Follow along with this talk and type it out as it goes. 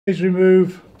is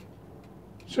remove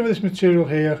some of this material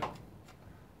here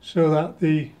so that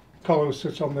the collar will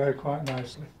sit on there quite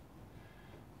nicely.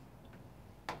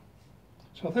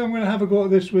 So I think I'm going to have a go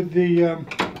at this with the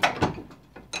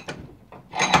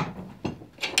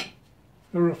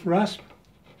rough rasp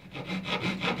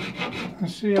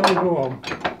and see how we go on.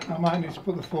 I might need to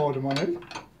put the Fordham on it.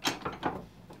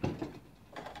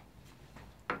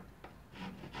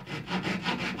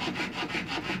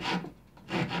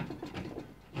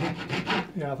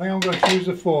 Yeah, I think I'm going to use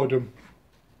the Fordham.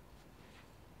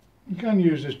 You can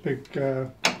use this big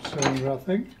cylinder, I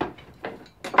think.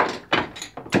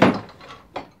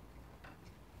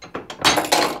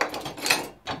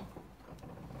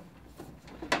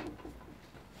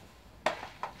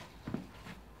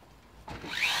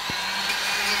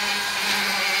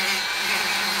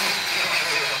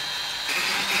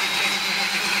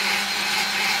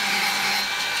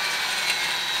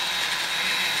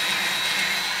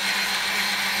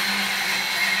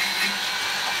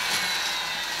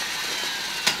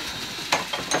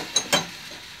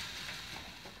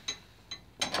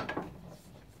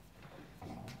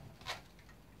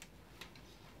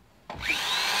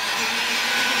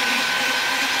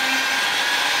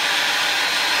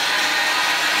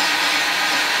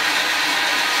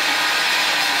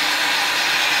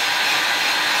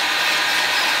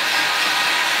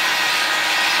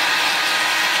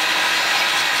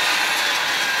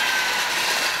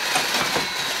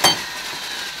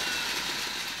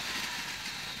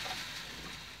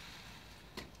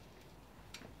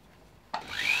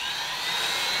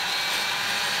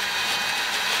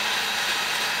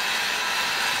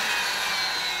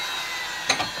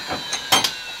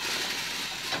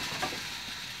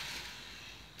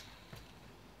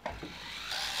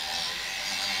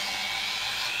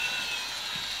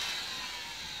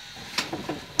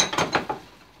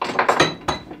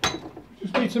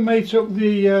 To mate up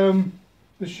the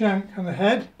shank and the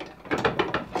head,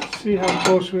 see how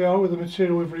close we are with the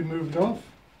material we've removed off.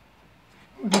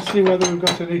 We can see whether we've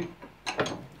got any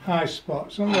high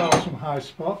spots, and there are some high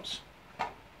spots.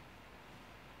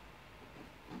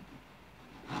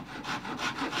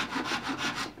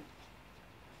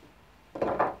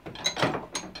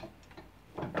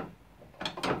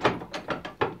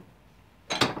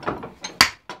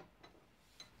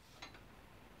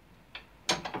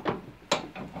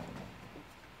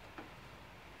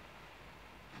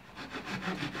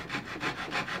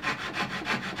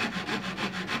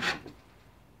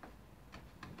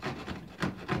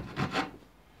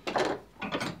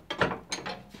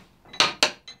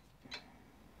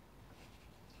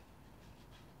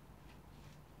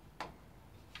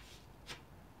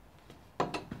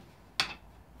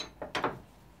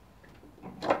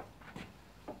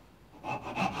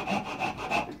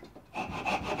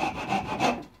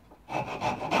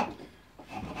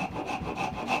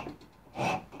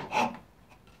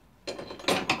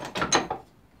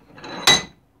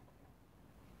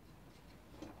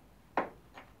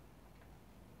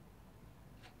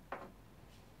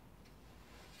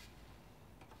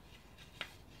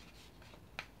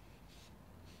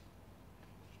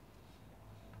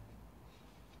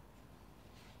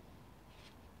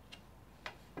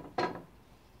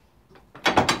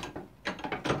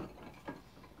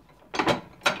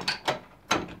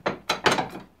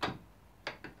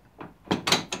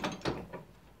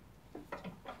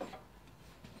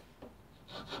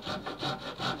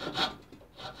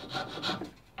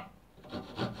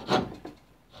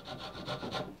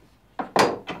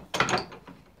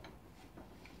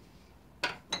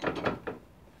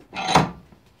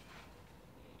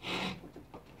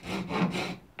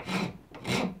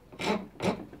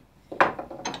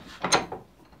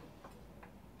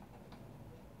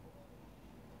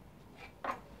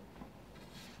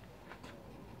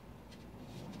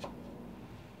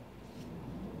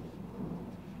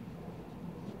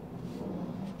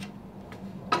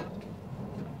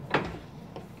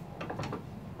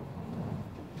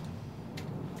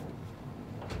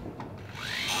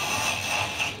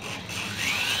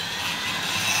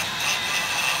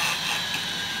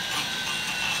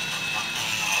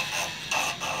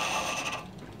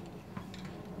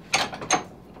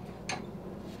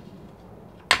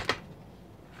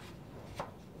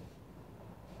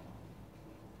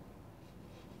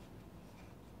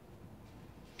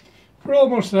 We're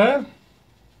almost there.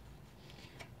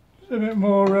 Just a bit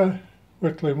more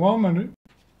whittling, 1 minute.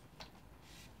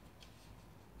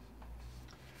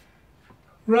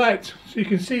 Right, so you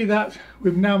can see that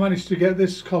we've now managed to get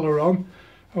this collar on.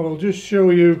 I will just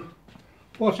show you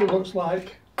what it looks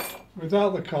like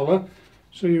without the collar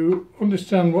so you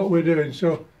understand what we're doing.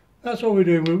 So that's what we're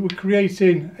doing. We're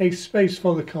creating a space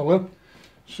for the colour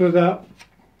so that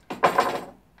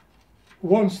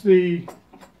once the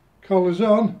colour's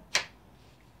on,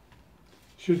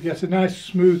 should get a nice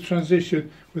smooth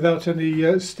transition without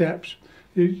any steps.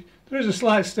 There is a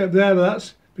slight step there, but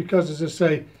that's because, as I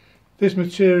say, this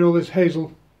material, this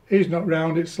hazel, is not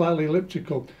round, it's slightly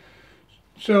elliptical.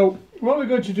 So what we're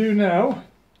going to do now,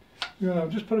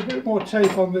 just put a bit more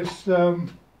tape on this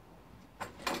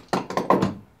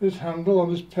this handle,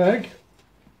 on this peg.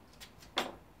 I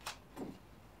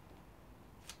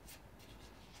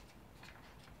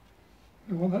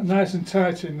want that nice and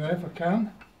tight in there if I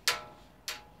can.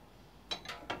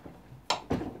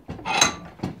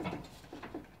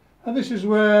 And this is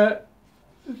where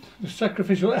the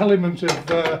sacrificial element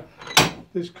of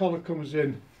this collar comes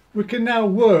in. We can now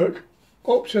work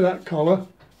up to that collar,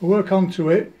 work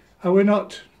onto it, and we're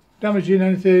not damaging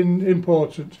anything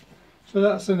important. So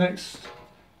that's the next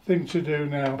thing to do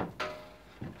now.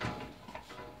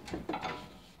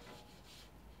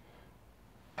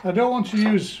 I don't want to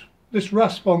use this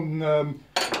rasp on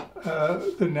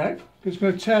the neck, it's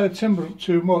going to tear the timber up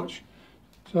too much.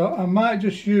 So I might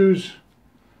just use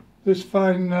this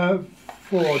fine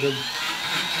Fordham.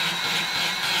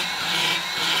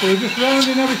 So we're just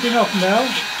rounding everything off now.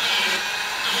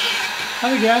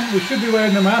 And again, we should be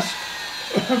wearing a mask,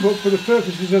 but for the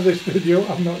purposes of this video,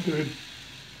 I'm not doing.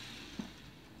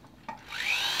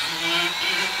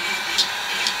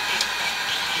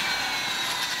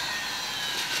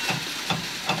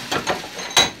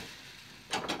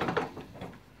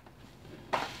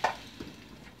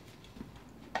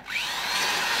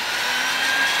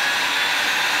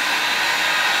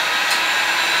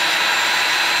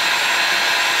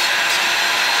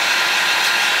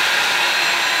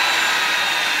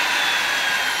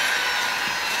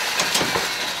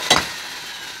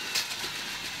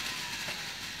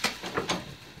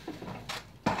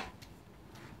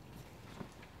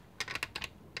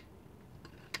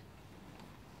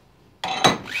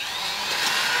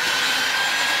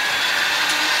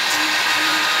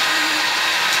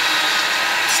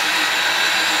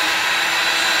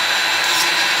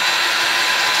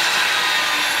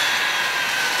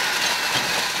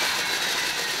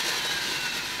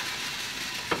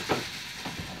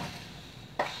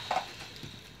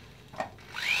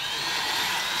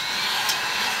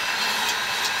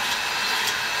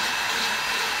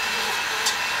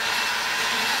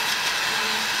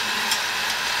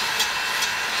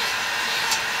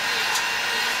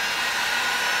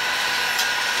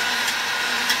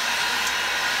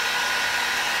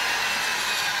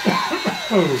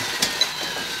 Oh.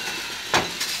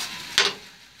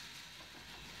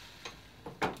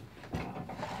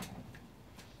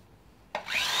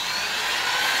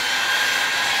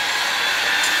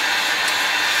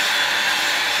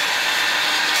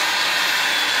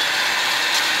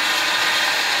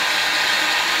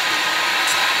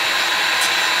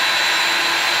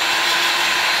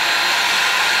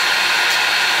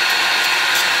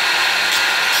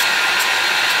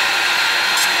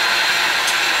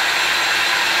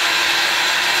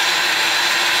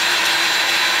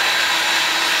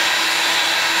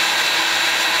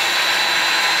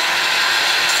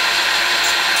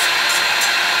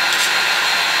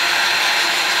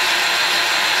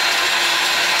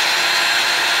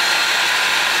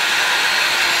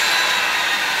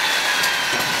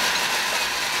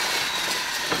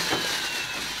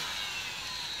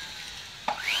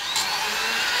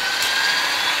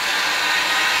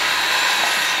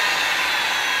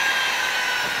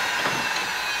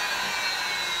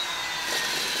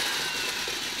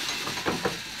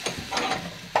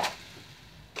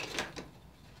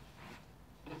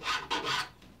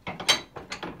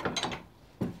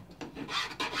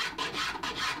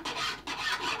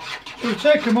 So we've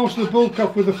taken most of the bulk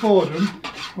off with the Fordham.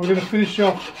 We're going to finish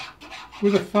off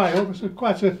with a file. It's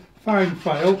quite a fine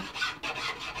file.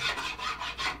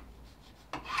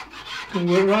 Can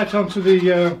work right onto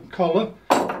the collar.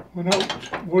 We're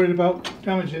not worried about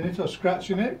damaging it or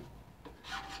scratching it.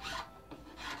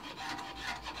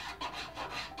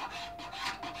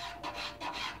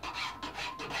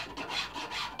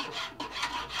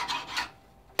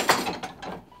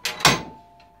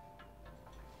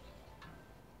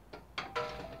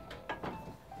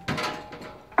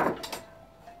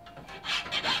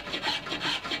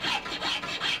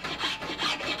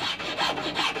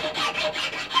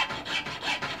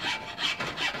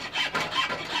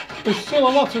 There's still a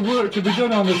lot of work to be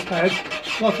done on this head,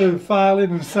 a lot of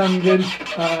filing and sanding.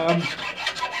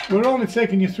 We're only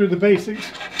taking you through the basic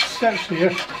steps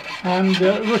here and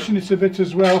rushing it a bit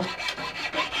as well,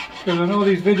 because I know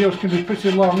these videos can be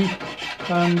pretty long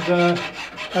and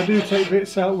I do take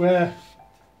bits out where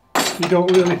you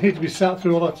don't really need to be sat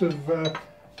through a lot of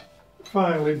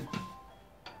filing.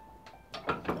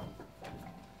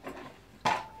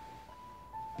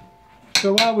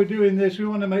 So while we're doing this, we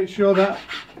want to make sure that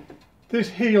this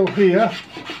heel here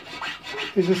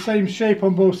is the same shape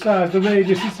on both sides. The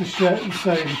radius is the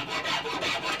same.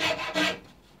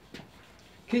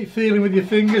 Keep feeling with your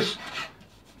fingers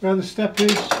where the step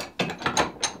is.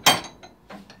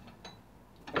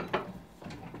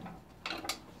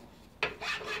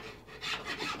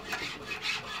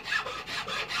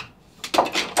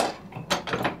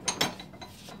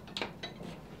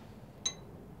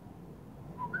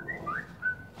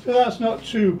 So that's not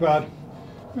too bad.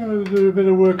 I'm going to do a bit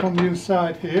of work on the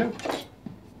inside here.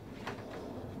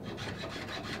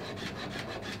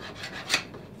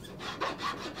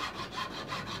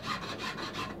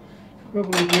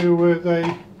 Probably do with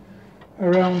a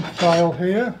round file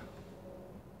here.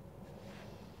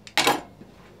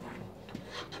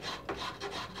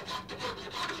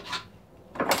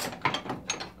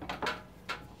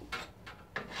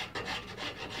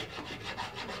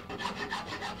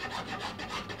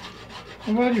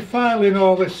 And while you're filing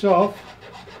all this off,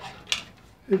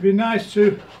 it'd be nice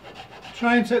to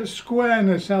try and take the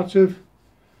squareness out of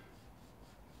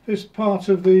this part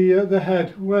of the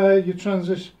head where you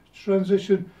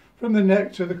transition from the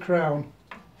neck to the crown.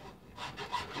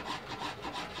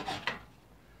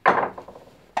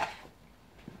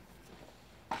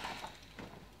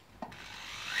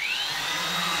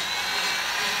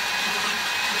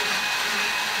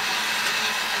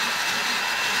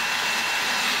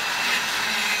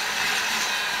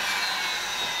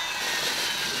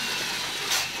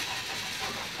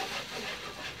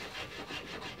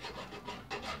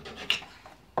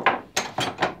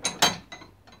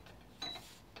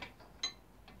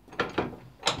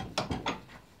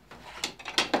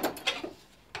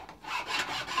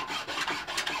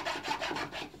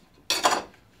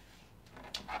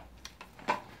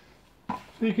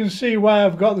 So you can see why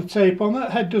I've got the tape on.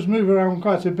 That head does move around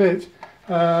quite a bit.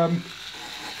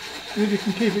 If you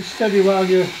can keep it steady while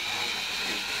you're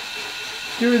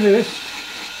doing this,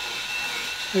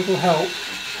 it'll help.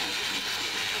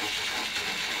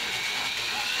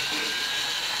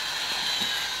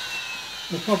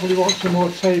 You'll probably want some more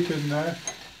tape in there.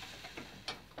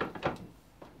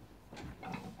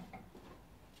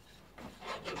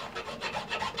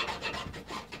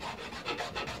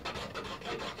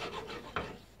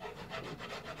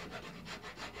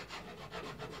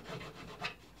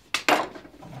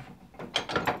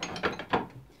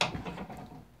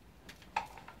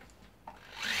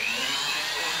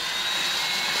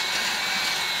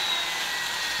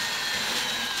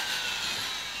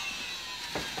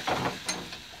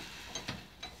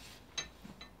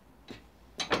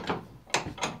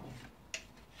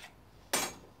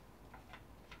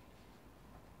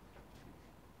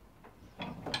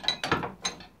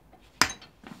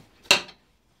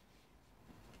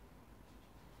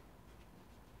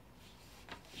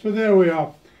 So there we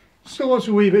are. Still wants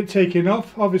a wee bit taken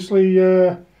off. Obviously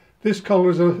this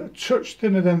collar is a touch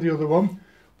thinner than the other one,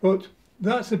 but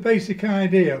that's the basic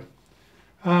idea.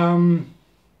 Once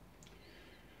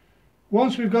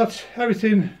we've got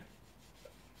everything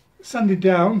sanded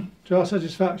down to our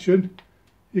satisfaction,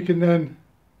 you can then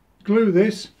glue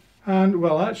this, and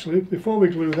well, actually before we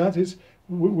glue that,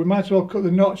 we might as well cut the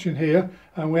notch in here,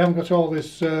 and we haven't got all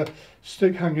this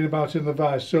stick hanging about in the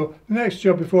vise. So the next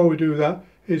job before we do that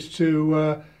is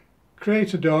to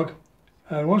create a dog,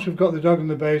 and once we've got the dog in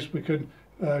the base, we can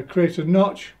create a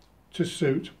notch to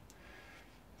suit.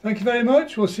 Thank you very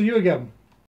much. We'll see you again.